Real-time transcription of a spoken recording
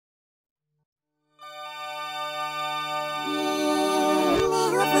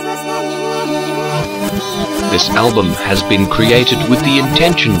This album has been created with the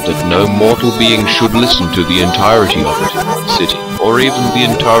intention that no mortal being should listen to the entirety of it, sitting, or even the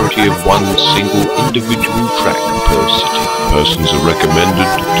entirety of one single individual track per sitting. Persons are recommended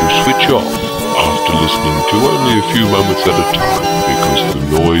to switch off after listening to only a few moments at a time, because the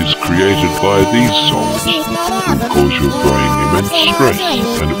noise created by these songs will cause your brain immense stress,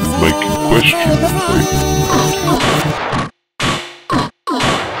 and it will make you question faith.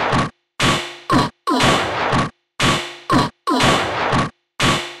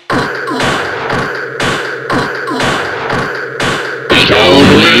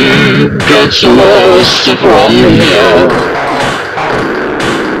 Gets worse from here.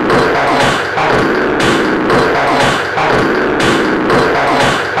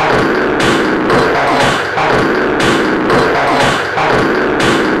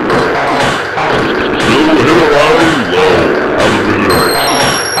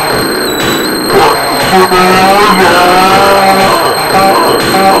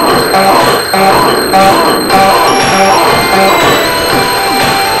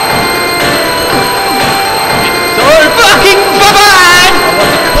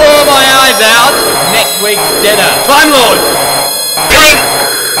 Time Lord! Pink!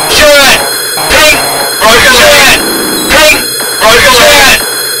 Shirt! Pink! Broken leg! Pink! Broken leg!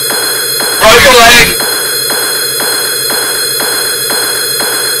 Broken leg!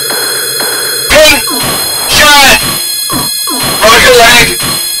 Pink! Shirt! Broken leg!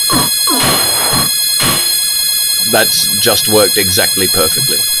 That's just worked exactly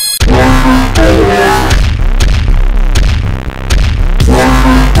perfectly.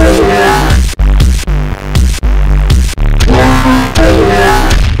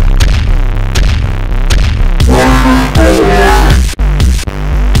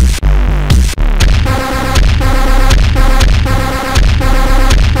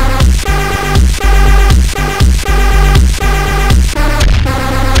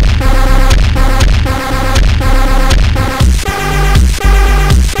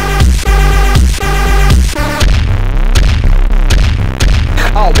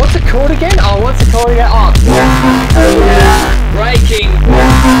 Oh, what's a chord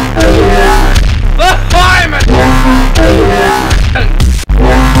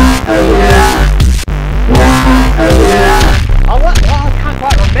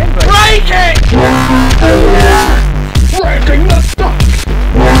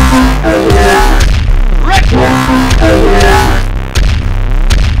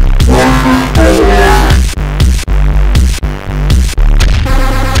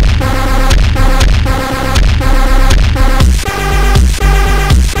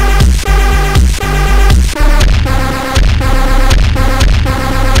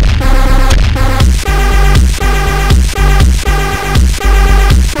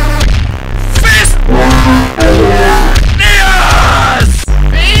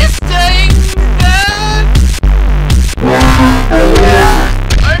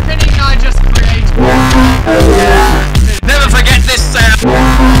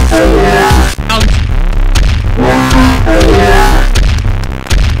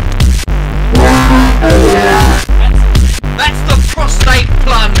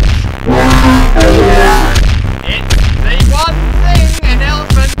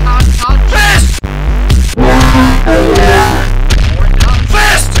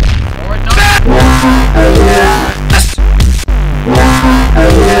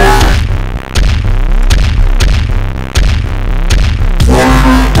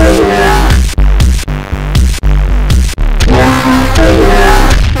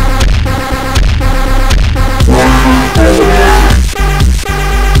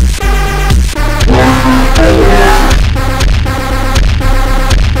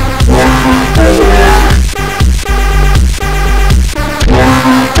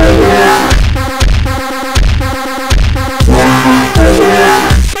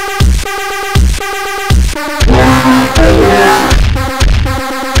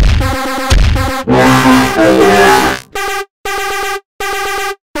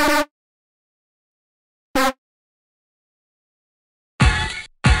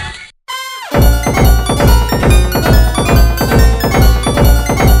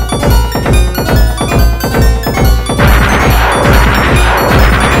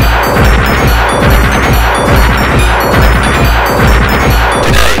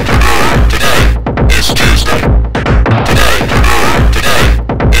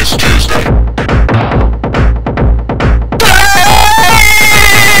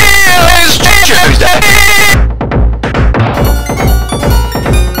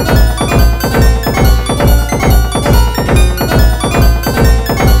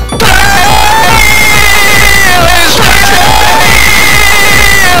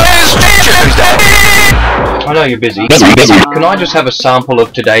know you're busy. Can I just have a sample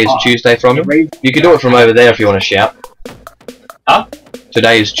of today's Tuesday from you? You can do it from over there if you want to shout. Huh?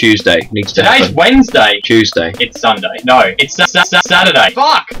 Today is Tuesday. Needs to Today's happen. Wednesday. Tuesday. It's Sunday. No, it's Saturday.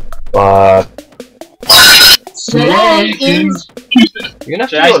 Fuck! Today is Tuesday. You're gonna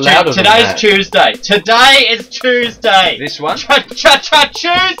have to do it louder than Today's that. Tuesday. Today is Tuesday. This one?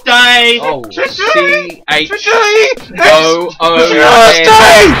 Tuesday. Oh, Tuesday. C-H-O-O-N-D-E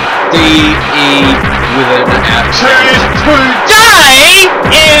with an out. Today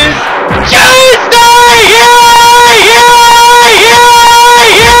is Tuesday.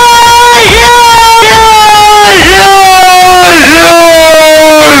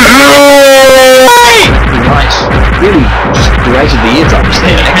 Nice. Really just grated the eardrums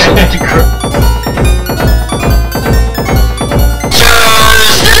there. Excellent.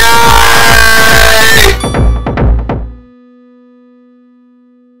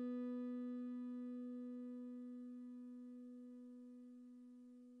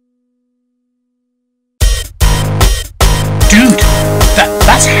 dude.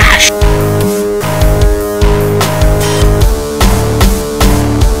 That's hash.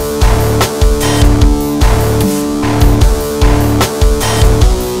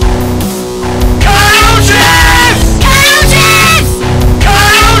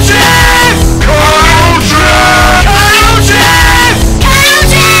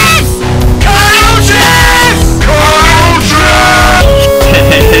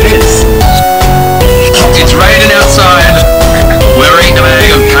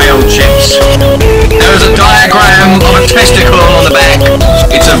 Testicle on the back.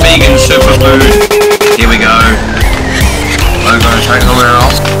 It's a vegan superfood. Here we go. I'm gonna take them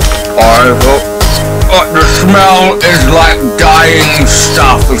out. Oh, the smell is like dying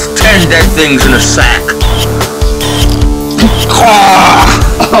stuff with 10 dead things in a sack.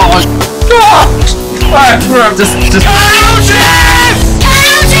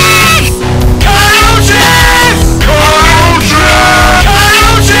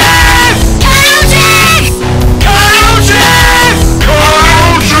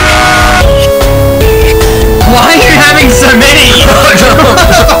 Why are you having so many?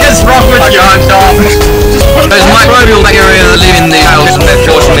 What's wrong with you? There's microbial bacteria that live in the house and they're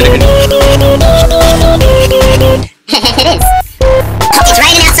forcing me to... It is. It's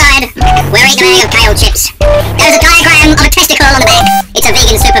raining outside. We're eating a bag of kale chips. There's a diagram of a testicle on the back. It's a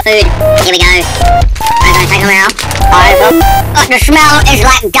vegan superfood. Here we go. I'm gonna take them out. Oh, the smell is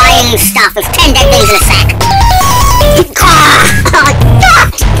like dying stuff with 10 dead things in a sack. Oh, God!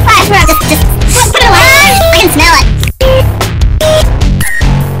 I swear, just put it away. I can smell it.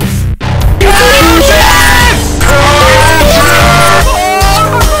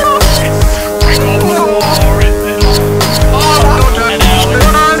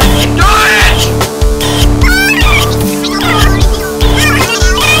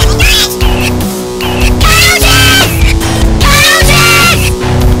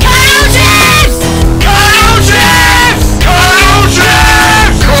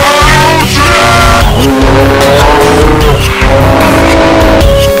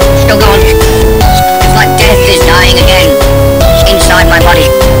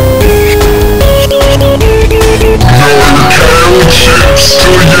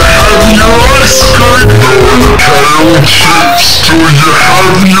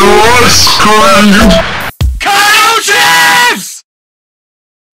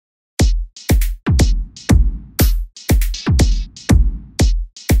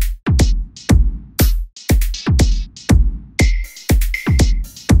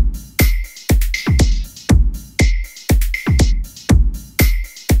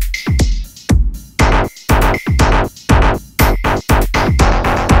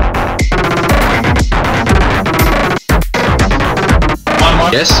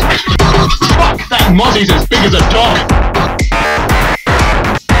 Yes? Fuck, that mozzie's as big as a dog!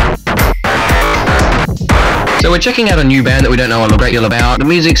 So we're checking out a new band that we don't know a great deal about. The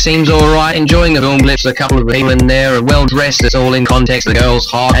music seems alright, enjoying the film clips, a couple of people in there are well dressed, it's all in context, the girl's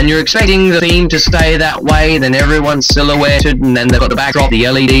hot, and you're expecting the theme to stay that way, then everyone's silhouetted, and then they've got the backdrop, the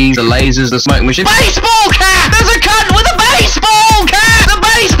LEDs, the lasers, the smoke machine. Baseball cap! There's a cunt with a baseball cap! The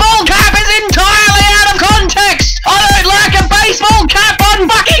baseball cap is entirely out of context! I don't like a baseball cap on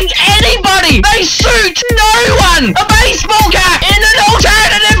fucking anybody! They suit no one! A baseball cap in an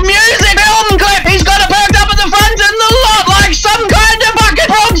alternative music film clip! He's got it perked up at the front and the lot like some kind of fucking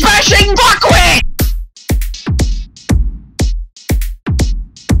frog smashing fuckwit!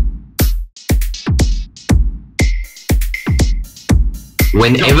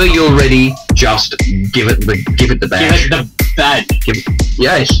 Whenever you're ready, just give it the badge. Give it the badge.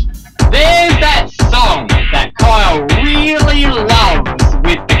 Yes. There's that song that Kyle really loves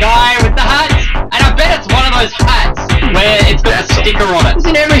with the guy with the hats, and I bet it's one of those hats where it's got a sticker on it. It's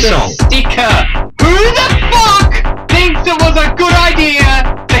in every The song. Sticker. Who the fuck thinks it was a good idea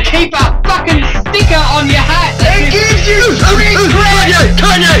to keep a fucking sticker on your hat? It gives you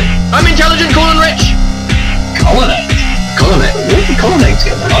Kanye! I'm intelligent, cool and rich! Colonnade. Colonnade? What did Colonnades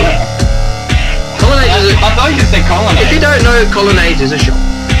get? Colonnades is I thought you said colonnade. If you don't know, Colonnades is a shop.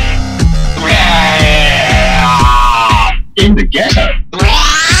 In the ghetto.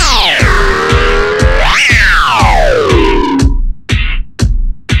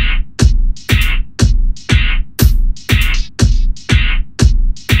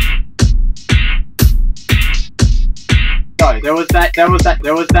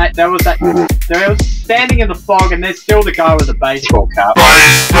 There was standing in the fog, and there's still the guy with the baseball cap.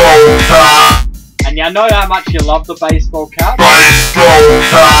 And you know how much you love the baseball cap?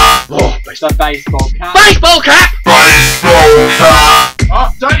 Oh, The baseball cap. baseball cap! Oh,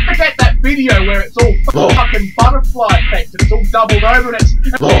 don't forget that video where it's all fucking butterfly effect. It's all doubled over and it's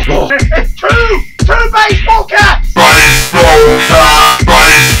it's two baseball caps.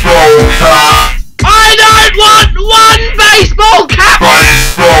 I don't want one baseball cap!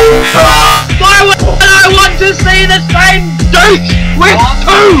 Why would I want to see the same douche with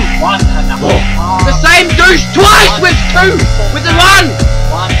two? One enough. The same douche twice with two! With the one!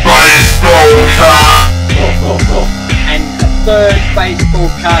 And a third baseball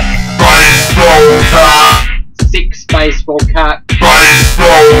cap. 6 baseball cap.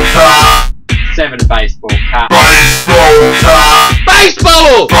 7 baseball cap.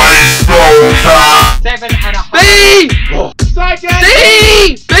 Baseball! 7.5. B! Second.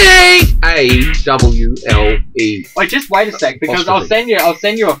 C! B! A! W! L! E. Wait, just wait a sec, because I'll send you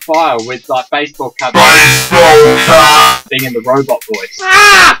a file with like baseball cap thing in the robot voice.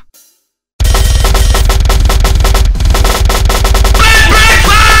 Ah!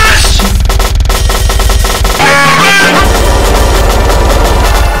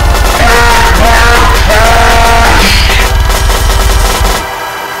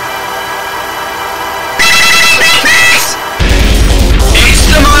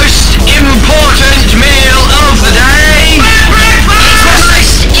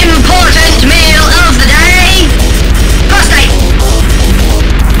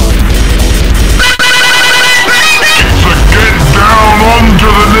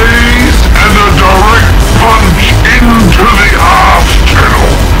 And a direct punch into the arse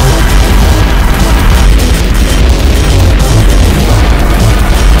channel.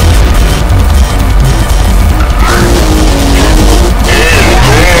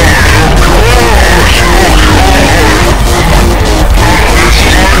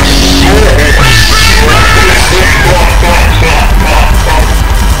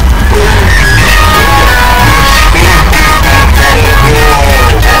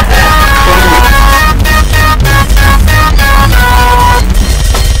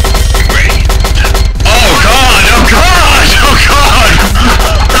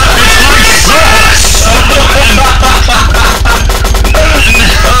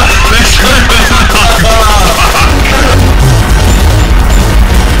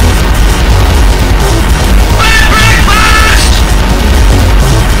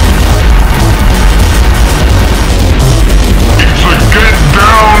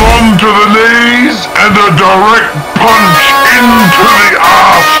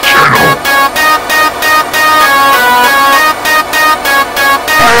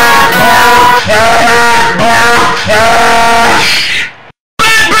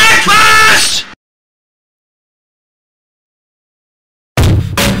 Breakfast!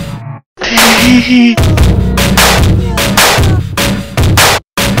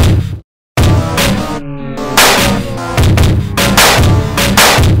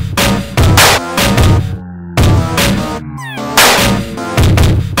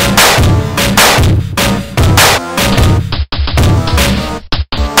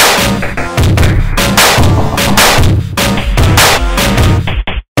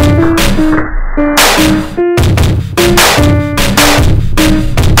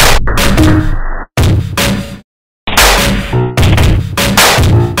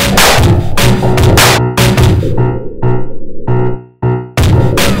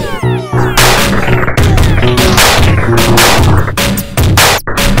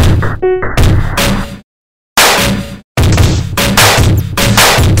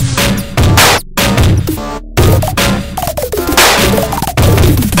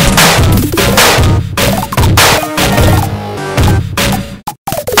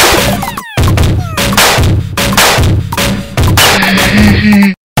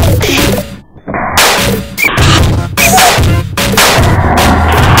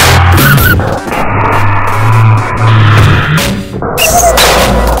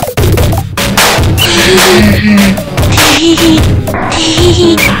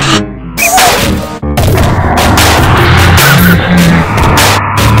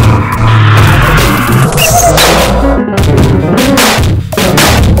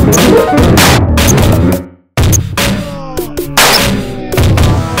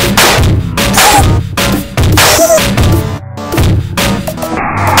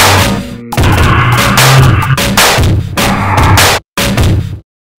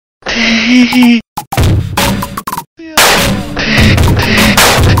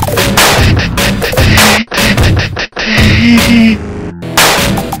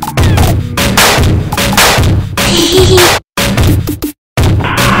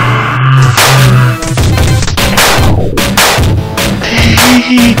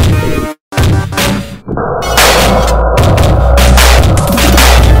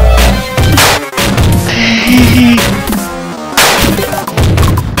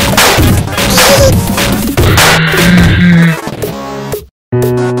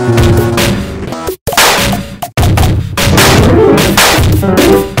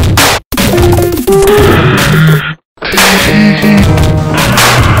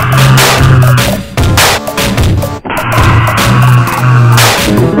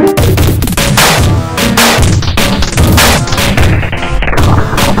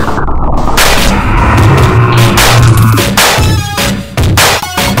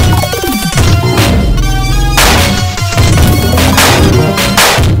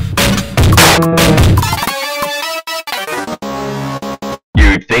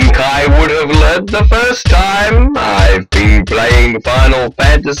 You'd think I would have learned the first time. I've been playing Final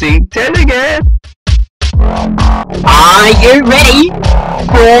Fantasy X again. Are you ready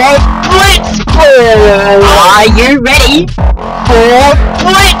for Blitzball? Are you ready for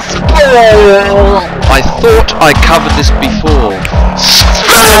Blitzball? I thought I covered this before.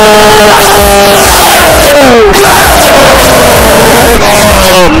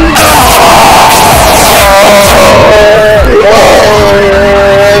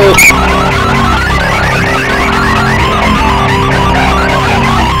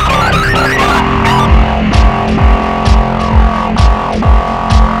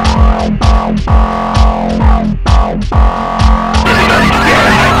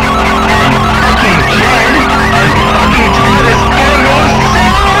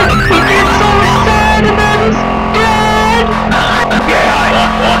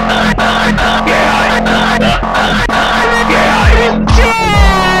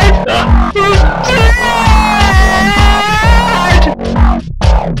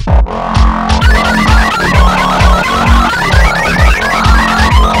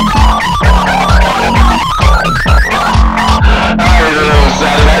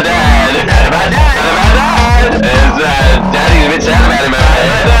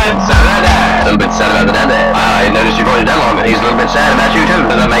 I noticed you brought it down long, and he's a little bit sad about you too.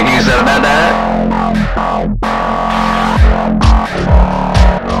 Does that make you sad about that?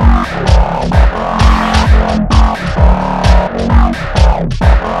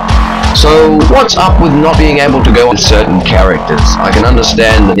 So, what's up with not being able to go on certain characters? I can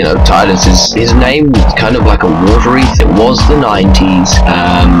understand that, you know, Titus his name was kind of like a watery thing. It was the 90s.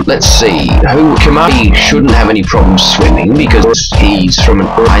 Let's see. Kamari shouldn't have any problems swimming because he's from an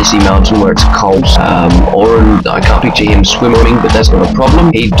icy mountain where it's cold. Oren, I can't picture him swimming, but that's not a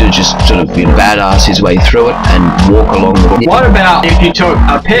problem. He'd just sort of, you know, badass his way through it and walk along the... What about if you took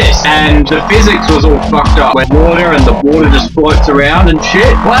a piss and the physics was all fucked up with water and the water just floats around and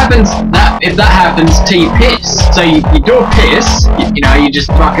shit? What happens if that happens to you piss? So you do a piss, you know, you're just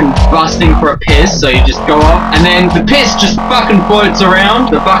fucking busting for a piss, so you just go up, and then the piss just fucking floats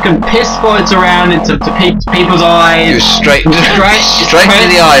around, the fucking piss floats around into people's eyes. Straight into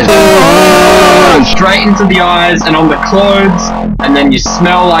the eyes. Straight into the eyes and on the clothes, and then you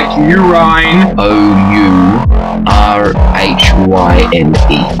smell like urine. Ourhyne.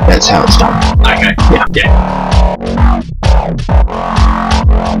 That's how it's done. Okay, yeah.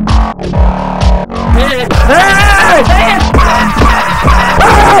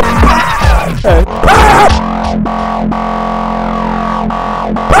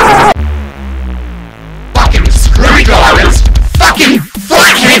 Fucking screwdrivers! Fucking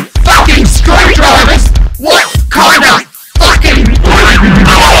flathead fucking screwdrivers! What kind of fucking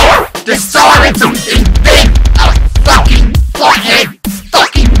decided to invent a fucking flathead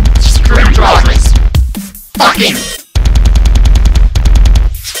fucking screwdrivers? Fucking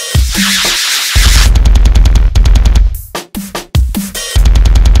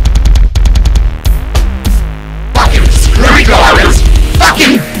screwdrivers!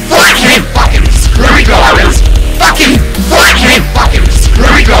 Fucking flathead fucking screwdrivers! Fucking flathead fucking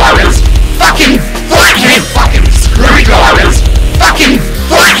screwdrivers! Fucking flathead fucking screwdrivers! Fucking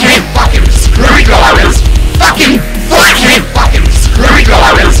flathead fucking screwdrivers! Fucking flathead fucking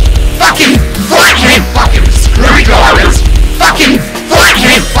screwdrivers! Fucking flathead fucking screwdrivers! Fucking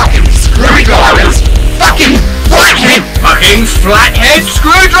flathead fucking screwdrivers! Fucking flathead fucking flathead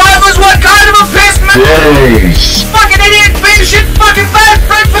screwdrivers! What kind of a piss man? Yes. Fucking idiot, piece of shit, fucking bad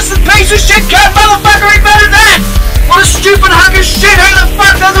breakfast and piece of shit, cat motherfucker, ain't better than that! What a stupid hunk of shit, who the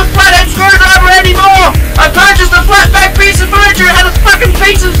fuck does a flathead screwdriver? screwdriver anymore! I purchased a flat back piece of furniture, it had a fucking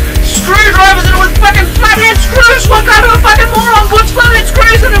piece of screwdrivers in it with fucking flathead screws! What kind of a fucking moron puts flathead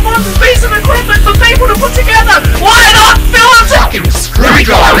screws in a one piece of equipment for people to put together? Why not fill it? Fucking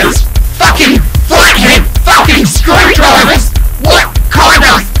screwdrivers! Fucking flathead fucking screwdrivers! What kind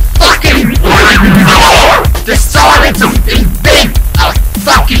of fucking decided to invent a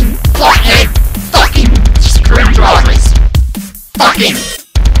fucking flathead fucking screwdrivers? Fucking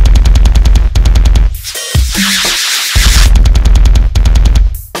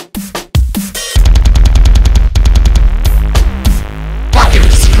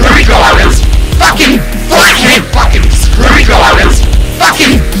screwdrivers! Fucking flathead fucking screwdrivers!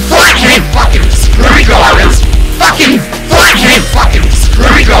 Fucking flathead fucking screwdrivers! Fucking flathead fucking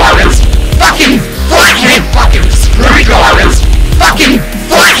screwdrivers! Fucking flathead fucking screwdrivers! Fucking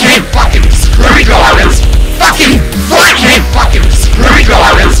flathead fucking screwdrivers! Fucking flathead fucking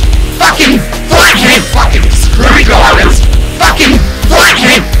screwdrivers! Fucking flathead fucking screwdrivers! Fucking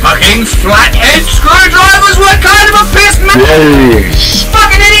flathead fucking flathead screwdrivers! What kind of a piss man? Yes.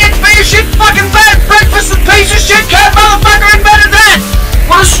 Fucking idiot, piece of shit, fucking bad breakfast and piece of shit cat motherfucker invented that!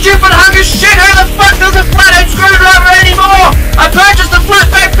 What a stupid hunk of shit, who the fuck does a flathead screwdriver anymore? I purchased a flat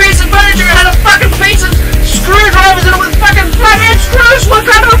back piece of furniture, it had a fucking piece of screwdrivers in it with fucking flathead screws! What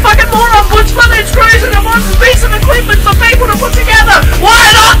kind of a fucking moron puts flathead screws in a one piece of equipment for people to put together? Why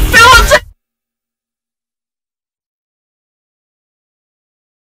not fill it?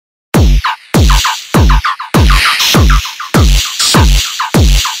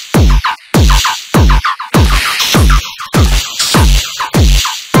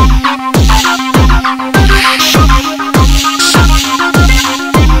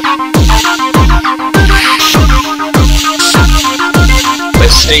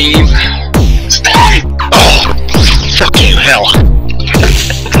 Steve. Oh, fucking hell.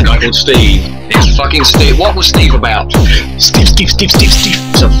 A guy called Steve. It's fucking Steve. What was Steve about? Steve.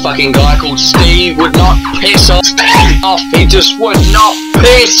 It's a fucking guy called Steve would not piss off. He just would not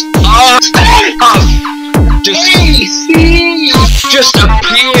piss off. Just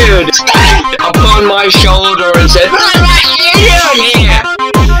appeared upon my shoulder and said, here.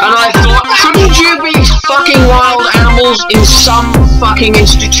 And I thought, shouldn't you be fucking wild animals in some fucking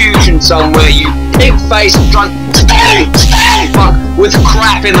institution somewhere, you pig-faced drunk fuck with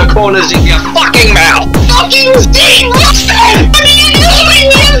crap in the corners of your fucking mouth? Fucking Steve! What are you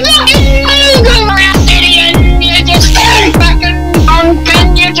doing? You fucking around idiot! You're just fucking punk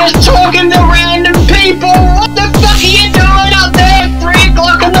and you're just talking to random people! What the fuck are you doing up there at 3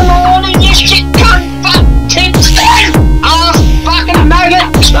 o'clock in the morning, you shit cunt fuck tit ass fucking maggot!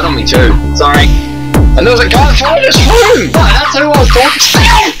 Spat on me too. Sorry. And there was a guy following us home! What? That's who I was talking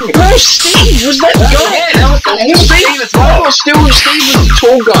to? Where's Steve? Was that the guy? Yeah, that was Steve as well. Steve was the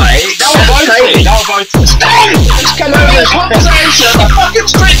tall guy. That was both. Steve! Just come over this conversation at the fucking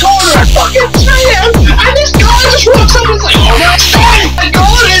street corner at fucking 3 AM, and this guy just walks up and is like, oh no, Steve! My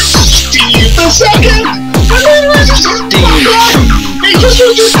God, it's Steve the second! And then there's just Steve. He just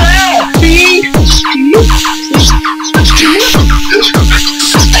was just there.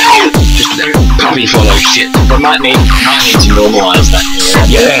 Just puppy follow shit. But might need to normalise that.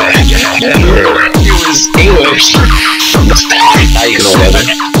 Yeah. It was English. Now you can all have it.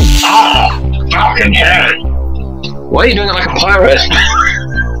 Ah, fucking hell. Why are you doing it like a pirate?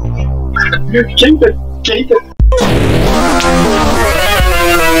 Keep it.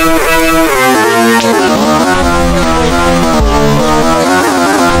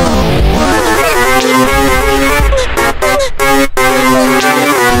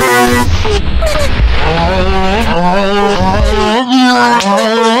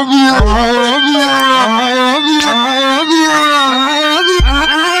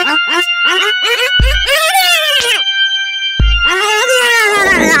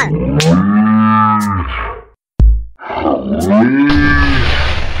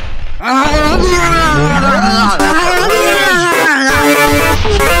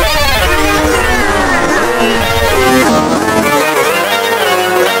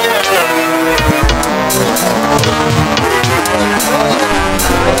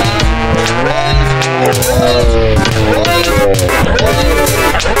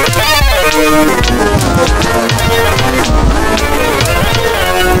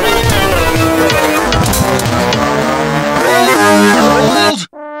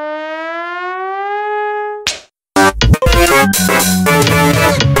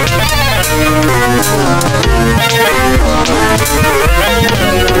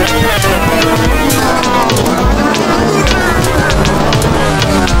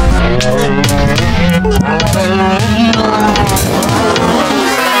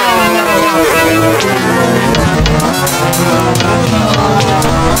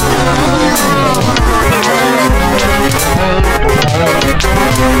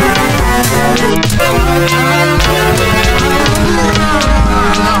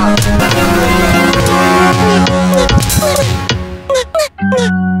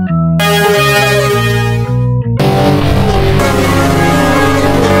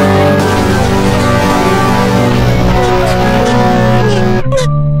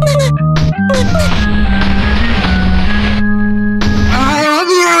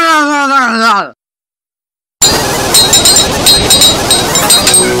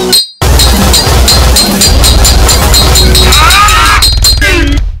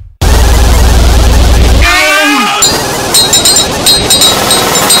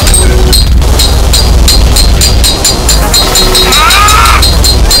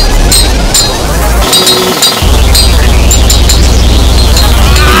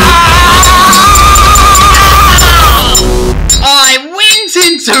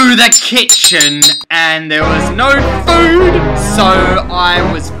 to the kitchen and there was no food, so I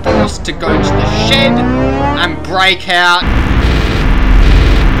was forced to go to the shed and break out.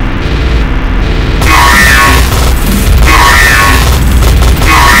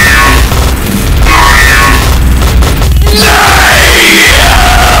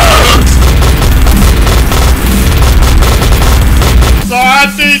 So I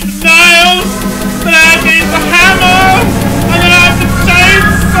need the nails, then I need the hammer, and then I have the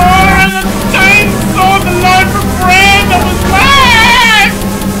chainsaw, and the chainsaw, the loaf of bread that was left!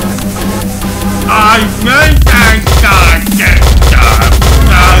 I meant I can't get done.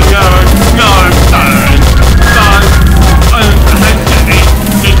 No, but I had to eat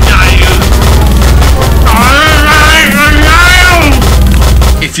the nails. I like the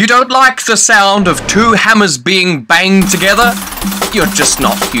nails! If you don't like the sound of two hammers being banged together, you're just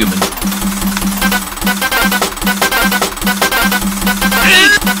not human.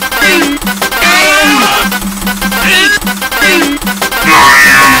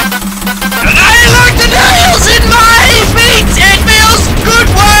 I like the nails in my feet! It feels good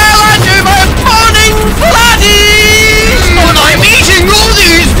while I do my morning Pilates! And I'm eating all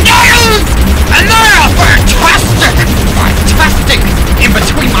these nails! And they are fantastic! Fantastic! In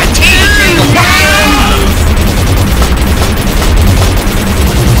between my teeth! Wow!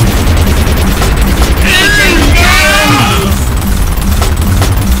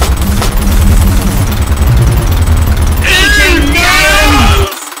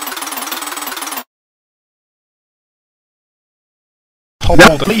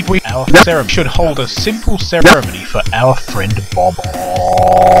 I believe our ceremony should hold a simple ceremony for our friend Bob.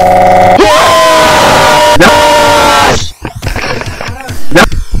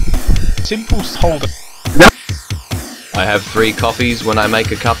 Simple hold. I have 3 coffees when I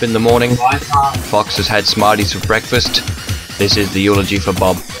make a cup in the morning. Fox has had Smarties for breakfast. This is the eulogy for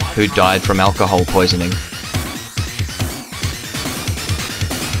Bob, who died from alcohol poisoning.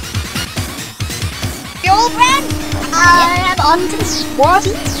 Your brand? I am on to the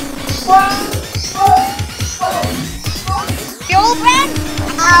Smarties. Your brand?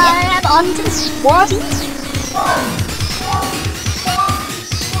 I am on to the Smarties.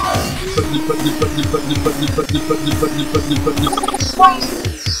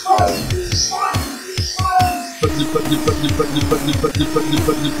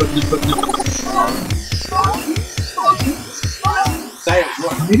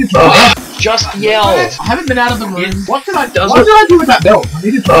 Just yell! I haven't been out of the room. What did I do? What did I do with that belt? I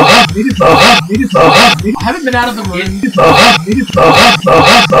haven't been out of the room.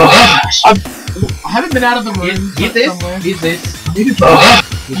 I haven't been out of the room. Is this?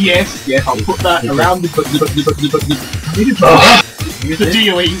 Yes, I'll put that around the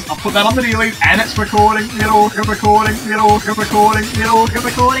dealies. I'll put that on the dealies, and it's recording.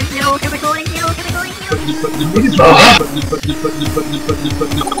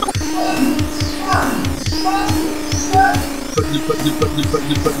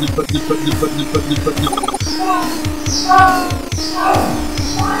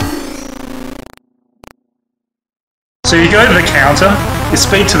 So you go to the counter, you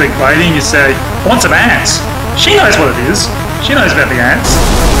speak to the lady and you say, I want some ants. She knows what it is. She knows about the ants.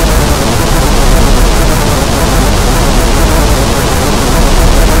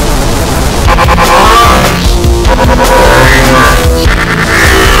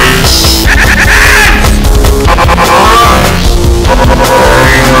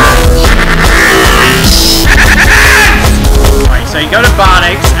 So you go to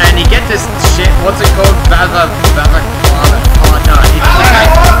Barnix and you get this shit, what's it called? Oh no, it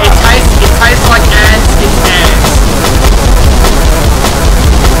tastes like ants, it's ants.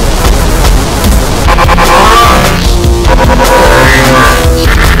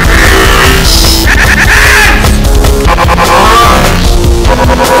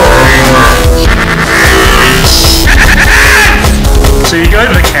 So you go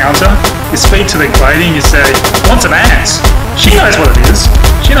to the counter, you speak to the lady and you say, I want some ants. She knows what it is.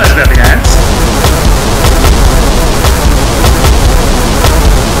 She knows about the ants.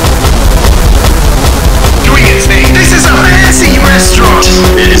 This is a fancy restaurant.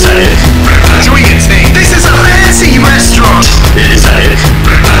 Is that it? This is a fancy restaurant. Is that it?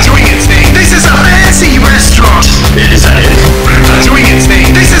 This is a fancy restaurant. Is that it?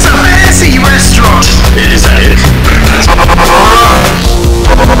 This is a fancy restaurant. Is that it?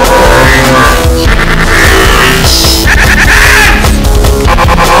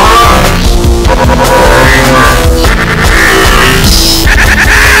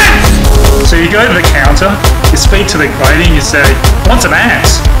 So you go to the counter, you speak to the lady and you say, I want some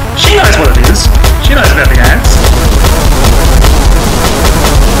ants. She knows what it is. She knows about the ants.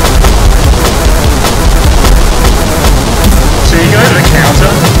 So you go to the counter,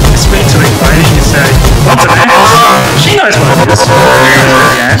 you speak to the lady, you say, what's an ant? She knows what it is.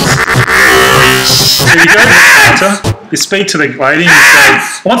 The ants. So you go to the counter, you speak to the lady, and you say,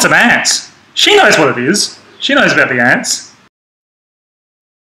 what's an ant? She knows what it is. She knows about the ants.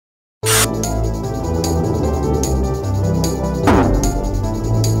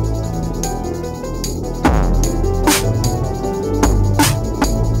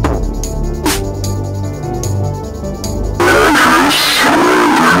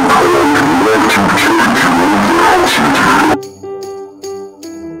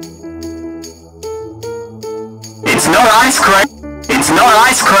 It's not ice cream. It's not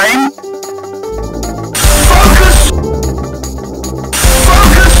ice cream. Focus.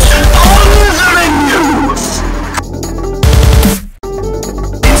 Focus on the menu.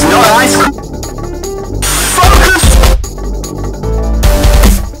 It's not ice cream. Focus.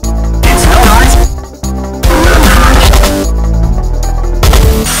 It's not ice cream.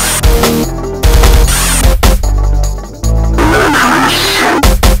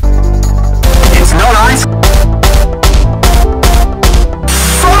 It's not ice cream. It's not ice cream.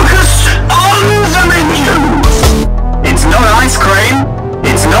 It's not ice cream.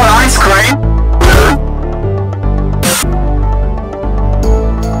 It's not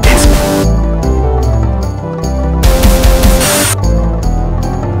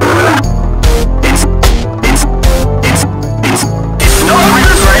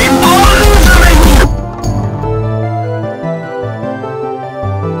ice cream on the menu.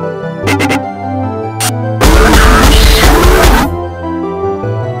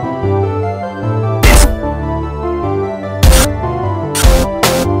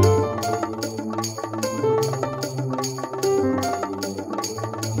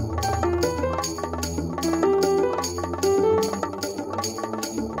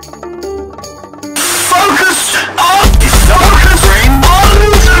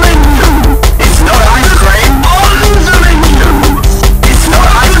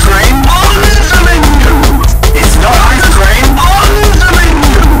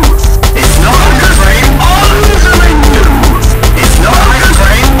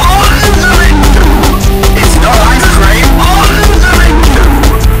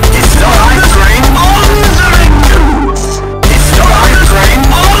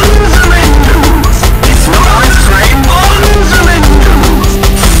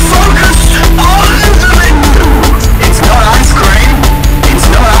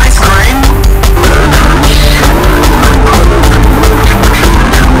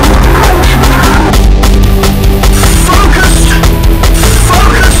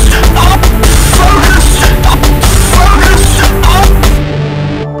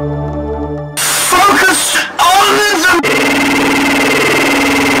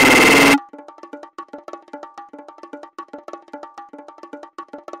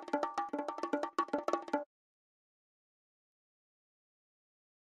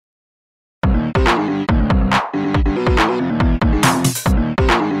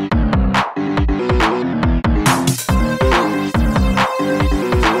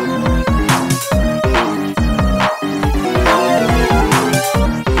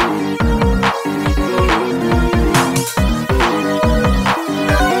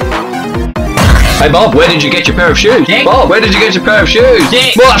 Hey Bob, where did you get your pair of shoes? Dick. Bob, where did you get your pair of shoes?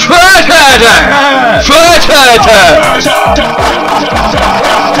 Dick. What? Further!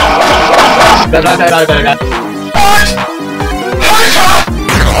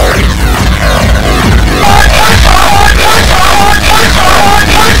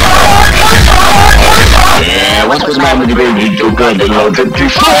 Yeah, what's the man with the baby so good?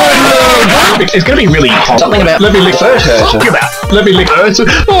 It's gonna be really hot. Something about Let me lick first hurter. Talk about. Let me lick hurter.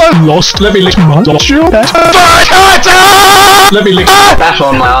 Oh, I'm lost. Let me lick my shoe. Let me lick Bat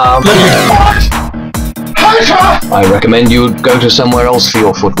on my arm. Let me lick I recommend you go to somewhere else for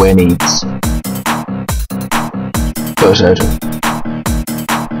your footwear needs. First hurter.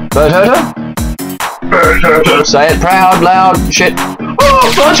 Bird hurter? Bird hurter. Say it proud, loud, shit.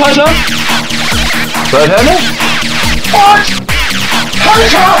 Oh, bird hurter! Bird hurter? What?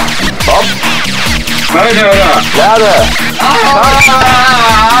 Hurter! Bob? Bird hurter. Louder!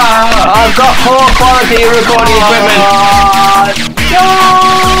 I've got poor quality recording equipment.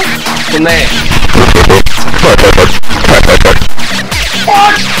 In there.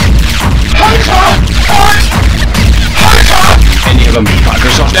 What? Hurter! What? Hurter! Any of them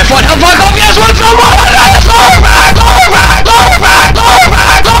Microsoft F1 help fuck off, yes, what's up?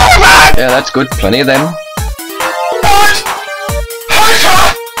 Yeah, that's good, plenty of them. What? Hurter!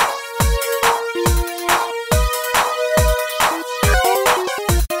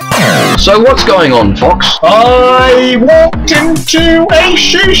 So what's going on, Fox? I walked into a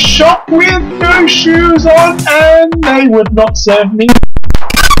shoe shop with no shoes on and they would not serve me.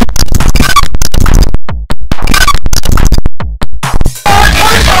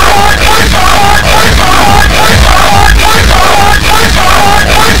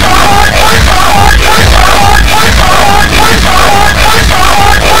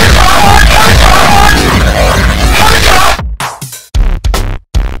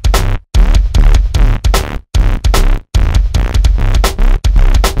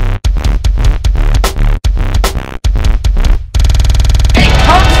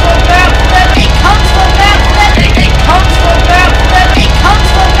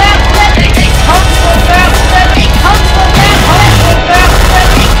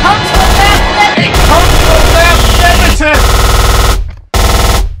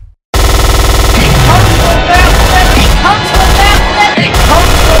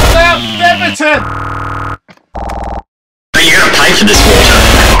 Are you gonna pay for this water?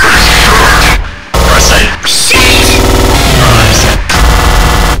 Or I say, shit! Right.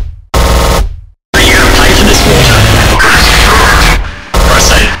 Are you gonna pay for this water? Or I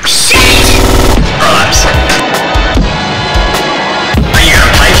say, shit! Right. Are you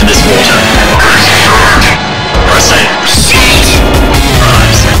gonna pay for this water? Or I say, shit!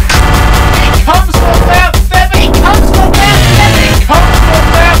 Right. Comes from Mount Beverton! Comes from Mount Beverton! Comes from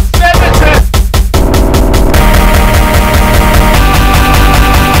Mount Beverton!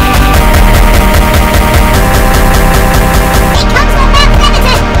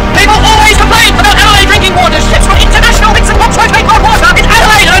 People always complain about Adelaide drinking water. Ships from international mix and box rotate hot water. In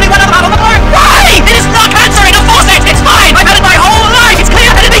Adelaide, only one other part on the globe. Why? It is not cancer in a faucet. It's fine. I've had it my whole life. It's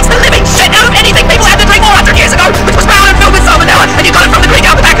clear and it makes the living shit out of anything people had to drink 400 years ago, which was brown and filled with salmonella, and you got it from the creek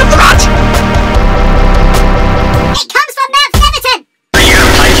out the back of the ranch. It comes from Mount Beverton! Are you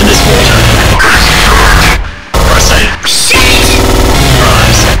gonna pay for this water? Or I say, shit!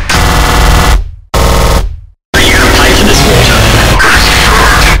 Right. Are you gonna pay for this water?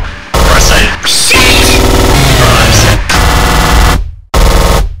 Or I say, shit! Right.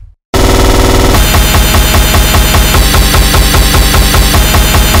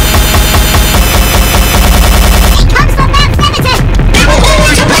 It comes from Mount Beverton! People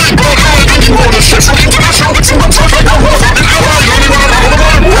always complain about Adelaide drinking water. Ships from international mix and box rotate hot water. In Adelaide, only one other part on the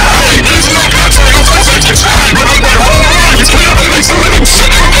globe. Why? It is not cancer in a faucet. It's fine. I've had it my whole life. It's clear and it makes the living shit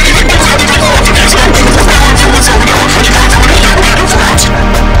out of anything people had to drink 400 years ago, which was brown and filled with salmonella, and you got it from the creek out the back of the ranch.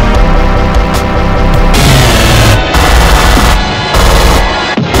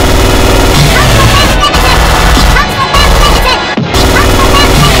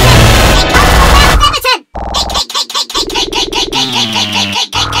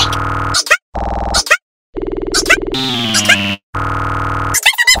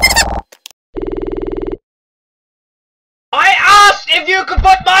 I asked if you could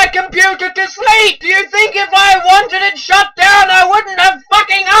put my computer to sleep! Do you think if I wanted it shut down I wouldn't have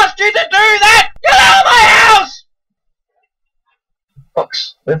fucking asked you to do that? Get out of my house!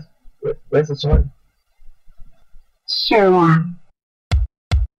 Fox, where's the sign? Sorry.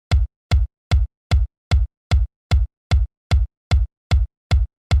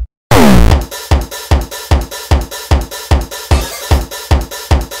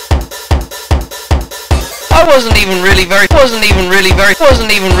 I wasn't even really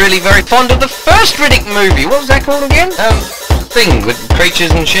very fond of the first Riddick movie. What was that called again? Thing with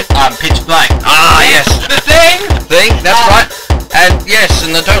creatures and shit. Pitch Black. Ah, yes. The Thing? Thing, that's right. And yes,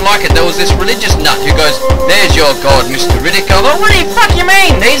 and I don't like it. There was this religious nut who goes, "There's your God, Mr. Riddick." I go, "What do you fuck you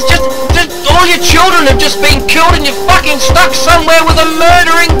mean? He's just all your children have just been killed and you're fucking stuck somewhere with a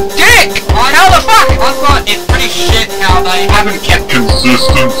murdering dick. How the fuck? I thought it's pretty shit how they haven't kept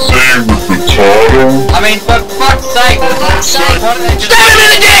Consistency with the title. I mean, for fuck's sake, why don't they just Stab him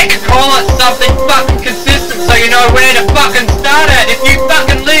in the dick! call it something fucking consistent so you know where to fucking start at? If you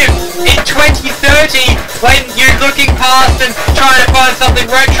fucking live in 2030 when you're looking past and trying to find something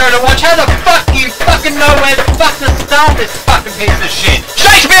retro to watch, how the fuck do you fucking know where the fuck to start this fucking piece of shit?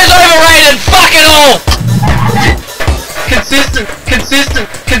 Shakespeare's overrated. Fuck it all. Consistent, consistent,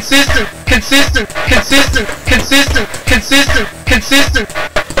 consistent, consistent, consistent, consistent, consistent, consistent.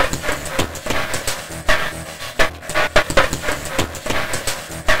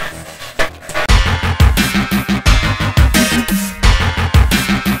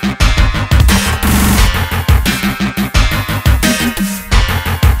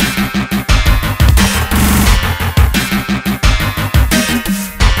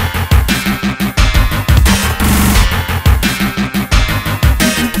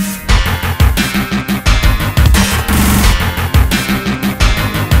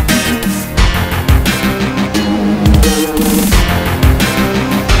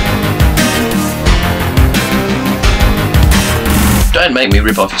 Don't make me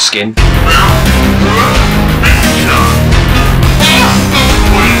rip off your skin.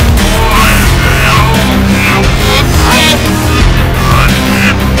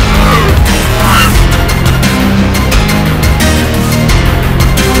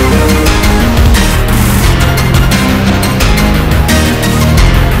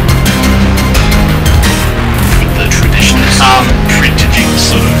 Printajinx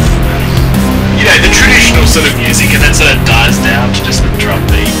sort of, you know, the traditional sort of music, and then sort of dies down to just the drum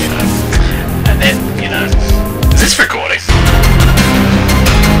beat, you know, and then, you know, is this recording?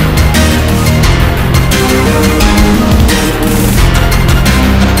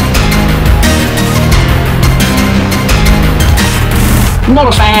 I'm not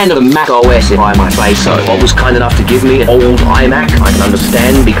a fan of the Mac OS, if I might say so. Bob was kind enough to give me an old iMac. I can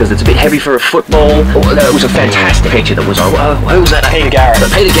understand because it's a bit heavy for a football. It was a fantastic picture that was on. Who was that? Peter Garrett.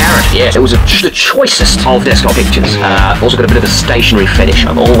 Peter Garrett, yes. It was just the choicest of desktop pictures. Also got a bit of a stationery fetish.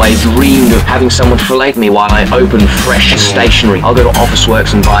 I've always dreamed of having someone fillet me while I open fresh stationery. I'll go to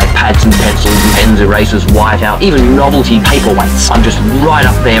Officeworks and buy pads and pencils and pens, erasers, whiteout, even novelty paperweights. I'm just right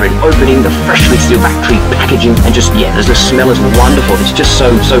up there in opening the freshly sealed factory packaging, and just, yeah, the smell is wonderful. It's just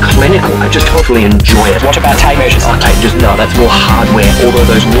so clinical. I just totally enjoy it. What about tape measures? Oh, no, that's more hardware. Although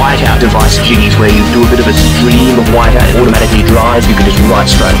those whiteout device jiggies where you do a bit of a stream of whiteout, it automatically dries, you can just write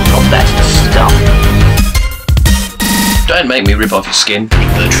straight on top. That's the stuff. Don't make me rip off your skin.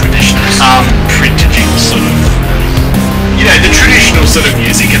 The traditional Printajinx sort of, you know, the traditional sort of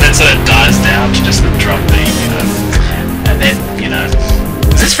music, and then sort of dies down to just the drum beat, you know, and then, you know,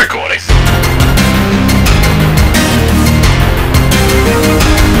 is this recording?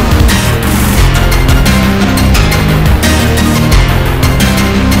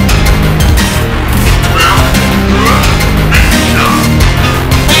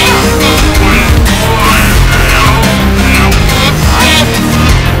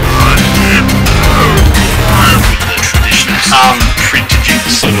 Printajinx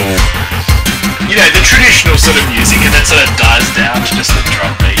sort of, you know, the traditional sort of music, and then sort of dies down to just the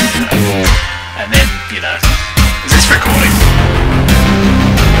drum beat, you know, and then, you know, is this recording?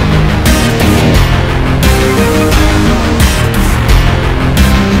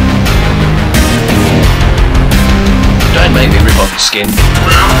 Don't make me rip off your skin.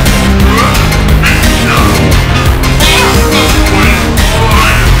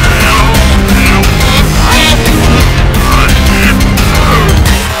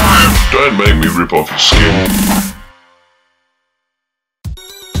 Don't make me rip off your skin.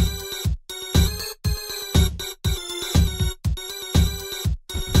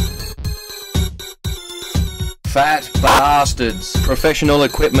 Fat bastards. Professional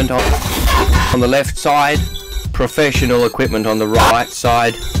equipment on the left side. Professional equipment on the right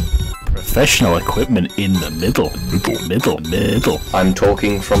side. Professional equipment in the middle. Middle. I'm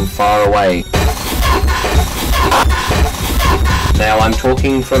talking from far away. Now I'm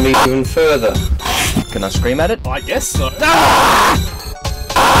talking from even further. Can I scream at it? I guess so.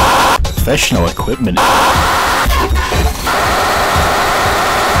 Professional equipment.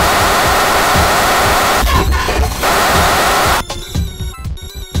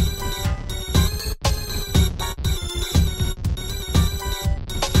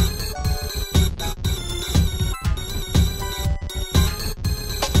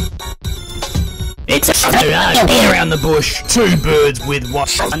 It's a stone around the bush. Two birds with one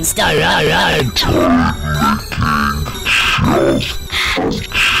stone.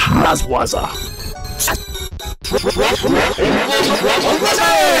 Buzzwuzzer.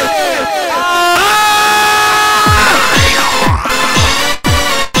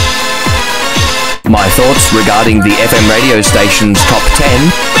 My thoughts regarding the FM radio station's top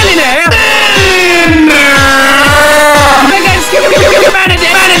 10. Millionaire!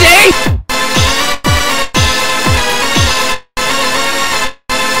 Humanity!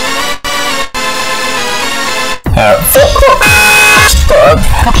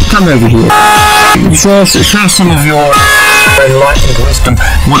 Come over here. Share some of your enlightened wisdom.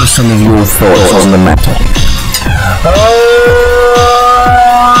 What are some of your thoughts on the matter?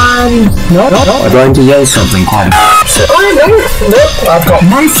 No, I'm going to yell something. No, I've got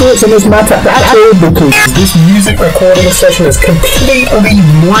no thoughts on this matter at all, because this music recording session has completely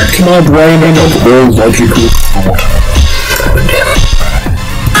wiped my brain in of all logical thought.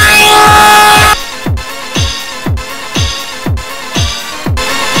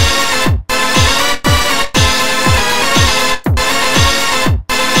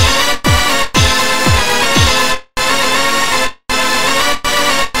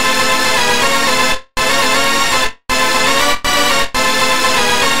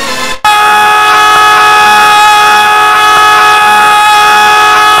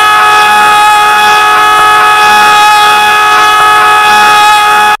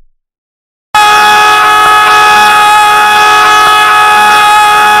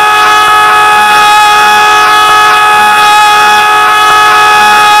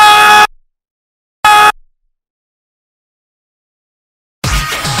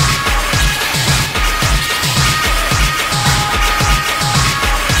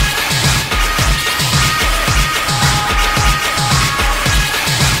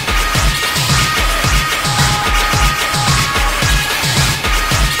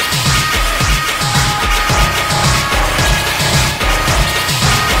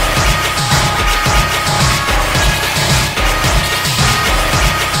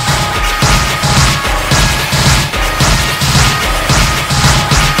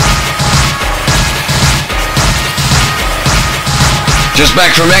 Just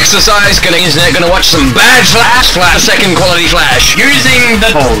back from exercise, gonna watch some bad flash, second quality flash. Using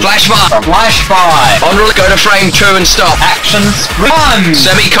the Flash 5. Flash 5. On go to frame 2 and stop. Actions run.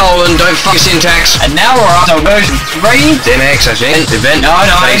 Semicolon, don't fuck your syntax. And now we're on to version 3. MX, I think. Event. No,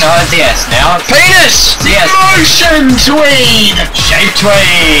 it's yes. Now it's penis! yes. Motion tween! Shape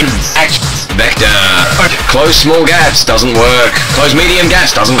tweens. Actions. Vector. Close small gaps, doesn't work. Close medium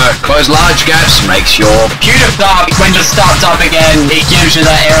gaps, doesn't work. Close large gaps, makes your computer start. When it starts up again, it gives you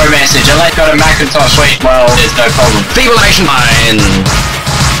that error message. Unless you've got a Macintosh suite, well, there's no problem. Feeblation line.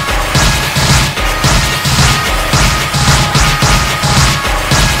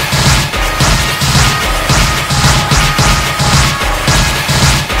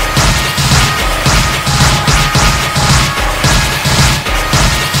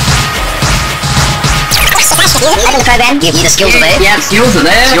 Open the program, the skills are there. Yeah, skills are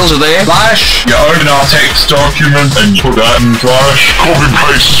there. Skills are there. Flash. You open our text document and put that in Flash. Copy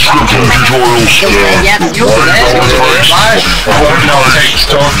paste scripting tutorials. Yeah, skills are there. Flash. Open our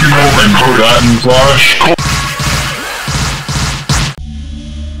text document and put that in Flash.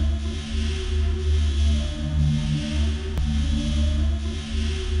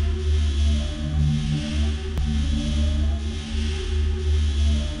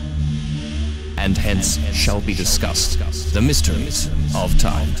 And hence shall be discussed the mysteries of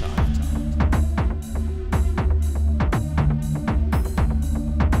time.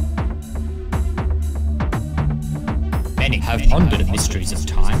 Many have pondered the mysteries of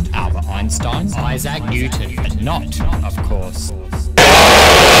time. Albert Einstein, Isaac Newton, but not, of course,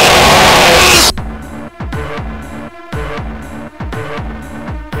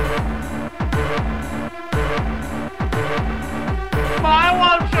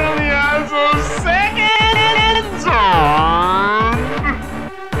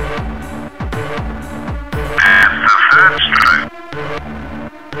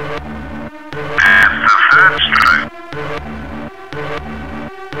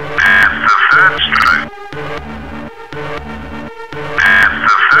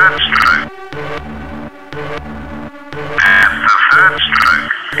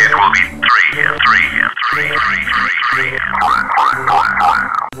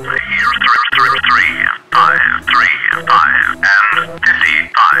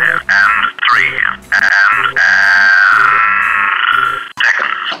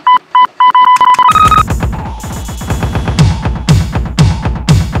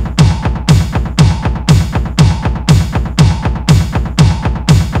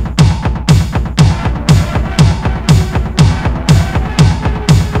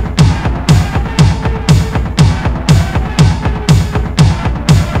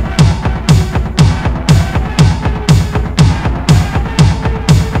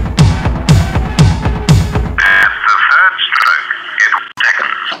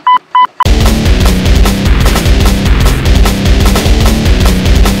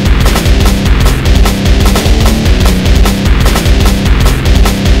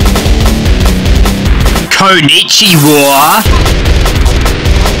 Konnichiwa.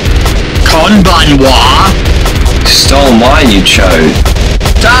 Konbanwa. Stole mine, you chode.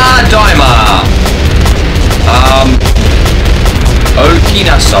 Ta-daima.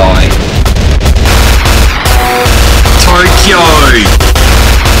 Okinasai. Tokyo.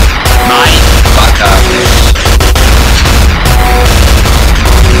 Mate. Fuck up this.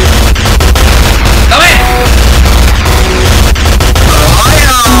 Come in!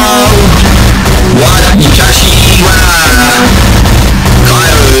 Wadakichashi wa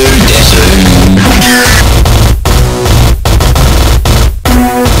Kairu desu.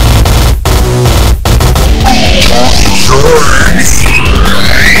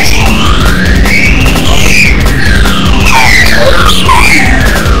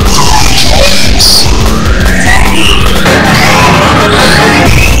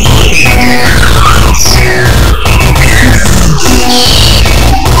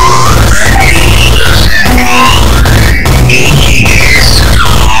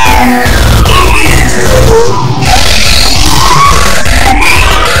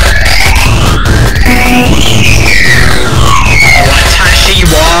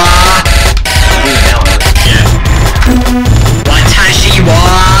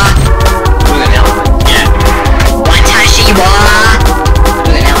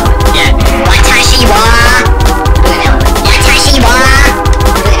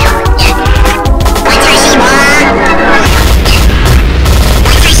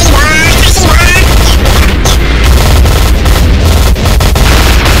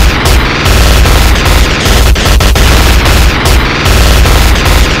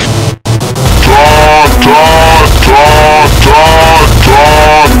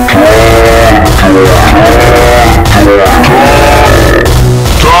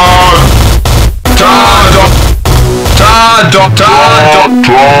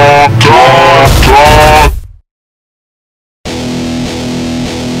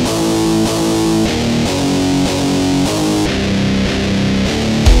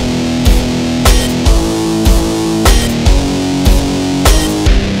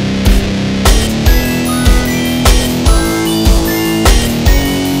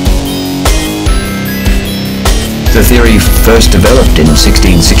 The theory first developed in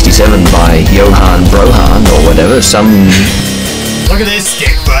 1667 by Johann Brohan or whatever, some... Look at this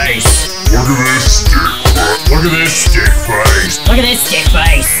stick face! Look at this stick face! Look at this stick face! Look at this stick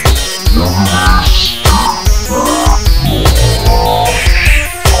face!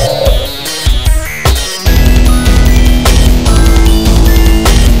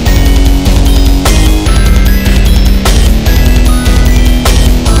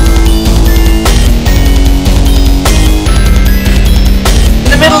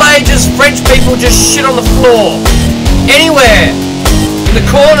 Middle Ages, French people just shit on the floor. Anywhere. In the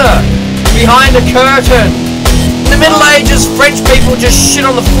corner. Behind a curtain. In the Middle Ages, French people just shit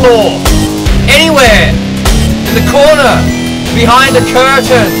on the floor. Anywhere. In the corner. Behind a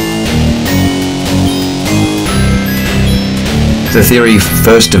curtain. The theory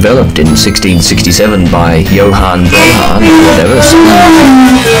first developed in 1667 by Johann Brohan or whatever, some...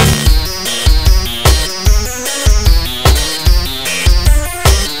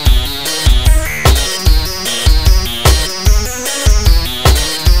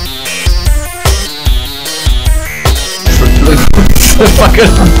 fucking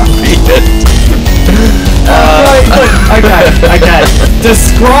weird. Okay.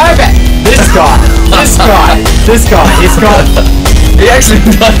 Describe this guy. He's got... He actually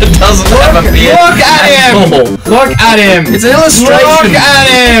doesn't have a beard. Look at him! Look at him! It's an illustration! Look at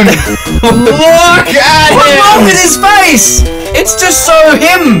him! Look at him! What's wrong with his face? It's just so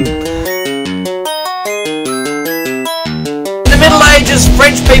him. In the Middle Ages,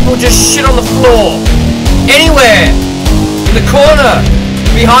 French people just shit on the floor. Anywhere. In the corner.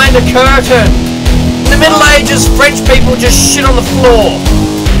 Behind a curtain. In the Middle Ages, French people just shit on the floor.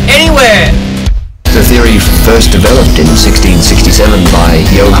 Anywhere. The theory first developed in 1667 by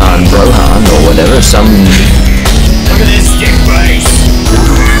Johann Brohan or whatever, some... Look at this stick face! Look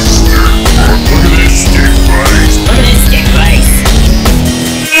at this stick face! Look at this stick face!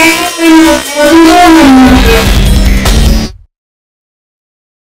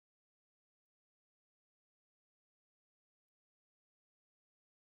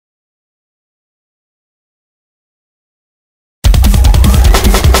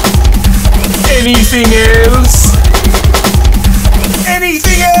 Anything else?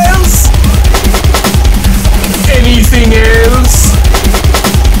 Anything else? Anything else?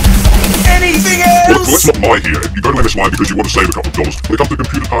 Anything else? Well, that's not my here. You go to MSY because you want to save a couple of dollars. When it comes to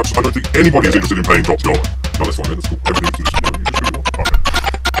computer parts, I don't think anybody is interested in paying top dollar. No, that's fine, man. That's cool. Everything's okay.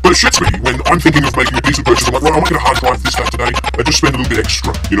 But it shits me when I'm thinking of making a decent purchase. I'm like, well, I might get a hard drive this, that, today, and just spend a little bit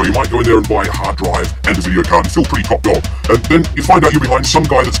extra. You know, you might go in there and buy a hard drive and a video card and feel pretty top dog. And then you find out you're behind some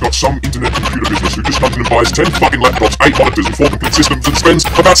guy that's got some internet computer business who just comes in and buys 10 fucking laptops, 8 monitors, and 4 complete systems and spends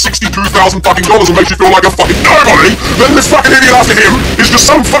about $62,000 fucking dollars and makes you feel like a fucking nobody. Then this fucking idiot after him is just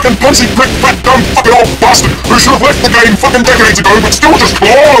some fucking punsy prick, fat, dumb fucking old bastard who should have left the game fucking decades ago, but still just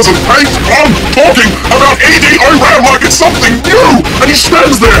claws and hates on talking about EDORAM like it's something new. And he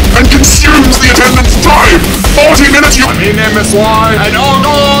stands there and consumes the attendance time. 40 minutes, you... I'm in MSY, and oh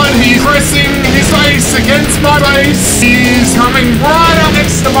god, he's pressing his face against my base. He's coming right up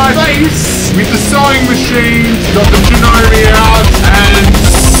next to my face with the sewing machine. Got the Janori out and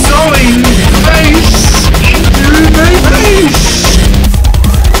sewing face into my face.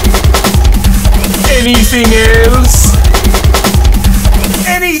 Anything else?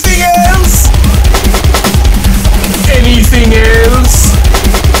 Anything else? Anything else?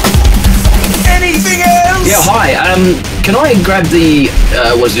 Anything else? Yeah, hi, can I grab the,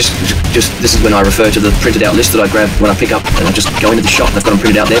 this is when I refer to the printed out list that I grab when I pick up, and I just go into the shop, they've got them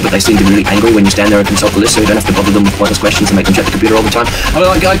printed out there, but they seem to be really angry when you stand there and consult the list, so you don't have to bother them with pointless questions and make them check the computer all the time.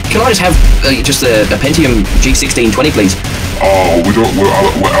 Can I just have just a Pentium G1620, please? Oh, we're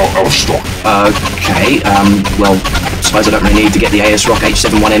out of stock. Okay, well, I suppose I don't really need to get the ASRock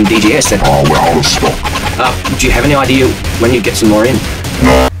H71M DGS then. Oh, we're out of stock. Do you have any idea when you get some more in?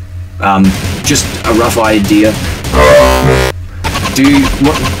 No. Just a rough idea. Do you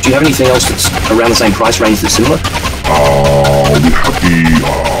have anything else that's around the same price range that's similar? We have the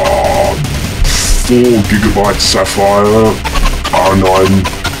 4GB Sapphire R9.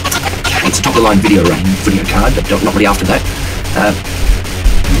 It's a top-of-the-line video card, but not really after that.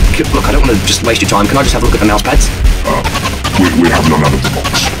 Look, I don't want to just waste your time. Can I just have a look at the mouse pads? We have none out of the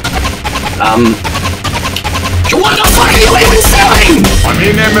box. What the fuck are you even selling? I'm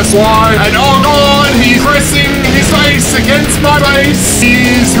in MSY, and oh god, he's pressing his face against my base.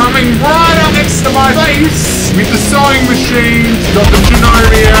 He's coming right up next to my face with the sewing machine. Got the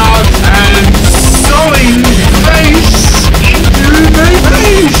Janori out and sewing face into my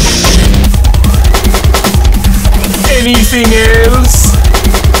face. Anything else?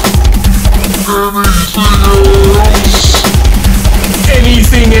 Anything else?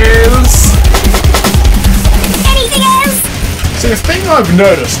 I've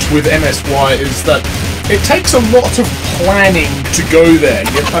noticed with MSY is that it takes a lot of planning to go there.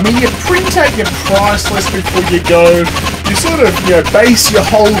 I mean, you print out your price list before you go. You sort of, base your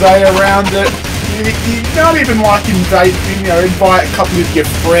whole day around it. You not even like invite a couple of your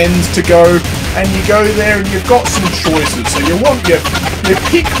friends to go, and you go there and you've got some choices. So you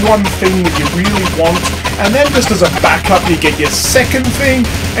pick one thing that you really want, and then just as a backup you get your second thing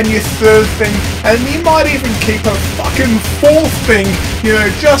and your third thing, and you might even keep a fucking fourth thing,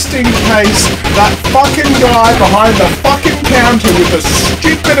 just in case that fucking guy behind the fucking counter with a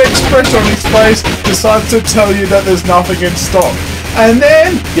stupid expression on his face decides to tell you that there's nothing in stock. And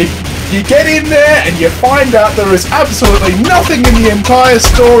then you get in there and you find out there is absolutely nothing in the entire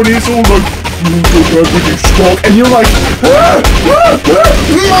store, and he's all like, stock, and you're like,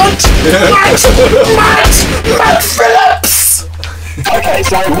 Matt Phillips! Okay,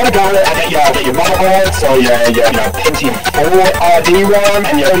 so we're gonna go and get your motherboard, so your Pentium 4 RD RAM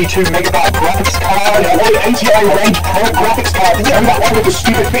and your 32MB graphics card, and your 80A range pro graphics card. Did you remember that one with the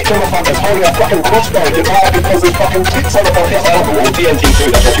stupid bitch on the front that's holding a fucking crossbow in your tire because there's fucking tits on the front? Yes, well,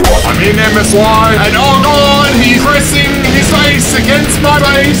 TNT2, that's what you want. I'm in MSY, and oh god, he's pressing his face against my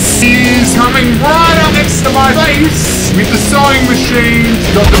face. He's coming right up next to my face with the sewing machine.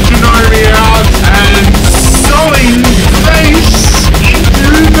 Got the Janori out and sewing face into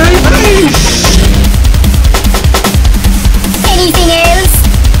my face. Anything else?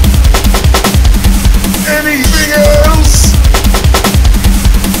 Anything else?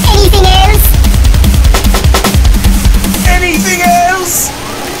 Anything else? Anything else?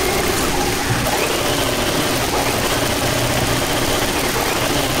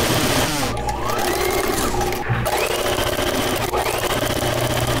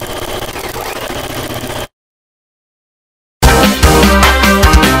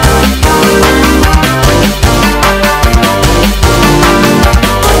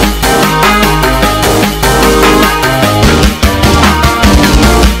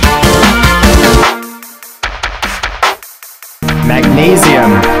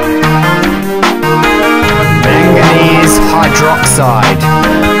 Magnesium, manganese hydroxide,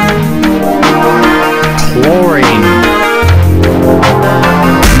 chlorine,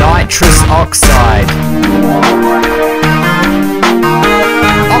 nitrous oxide,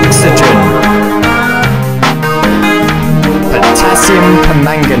 oxygen, potassium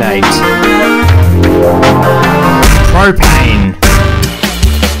permanganate, propane,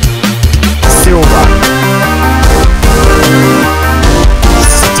 silver,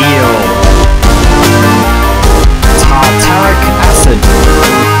 steel, tartaric acid,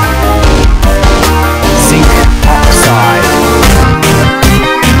 zinc oxide,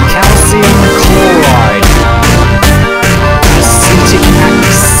 calcium chloride, acetic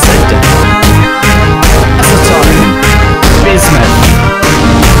acid, acetone, bismuth,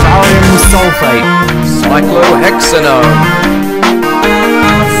 barium sulfate, cyclohexanone,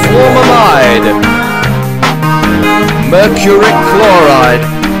 formamide, mercuric chloride,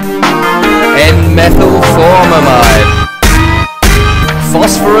 N-methylformamide,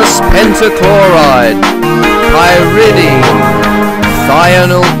 phosphorus pentachloride, pyridine,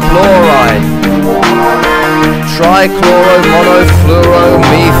 thionyl chloride,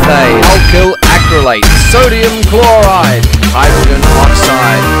 trichloromonofluoromethane, alkyl acrylate, sodium chloride, hydrogen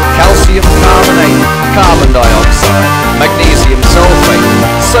oxide, calcium carbonate, carbon dioxide, magnesium sulfate,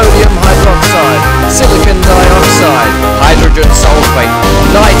 sodium hydroxide, silicon dioxide, hydrogen sulfate,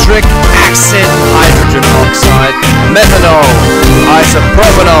 nitric acid, hydrogen oxide, methanol,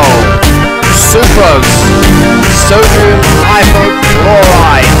 isopropanol, sucrose, sodium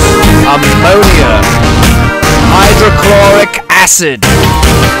hypochlorite, ammonia, hydrochloric acid.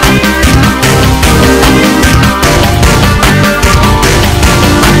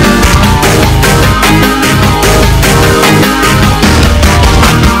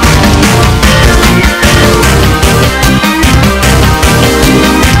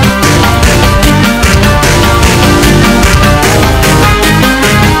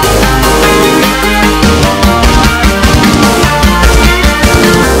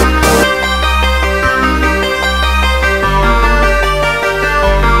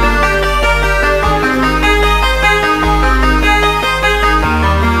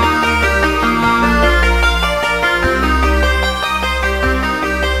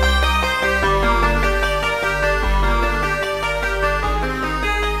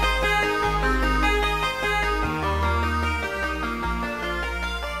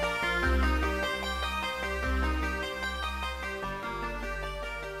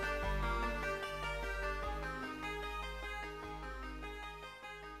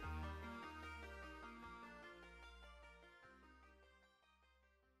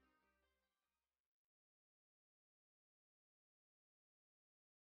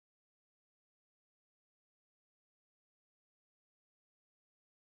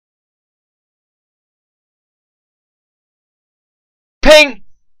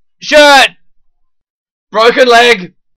 Shirt! Broken leg!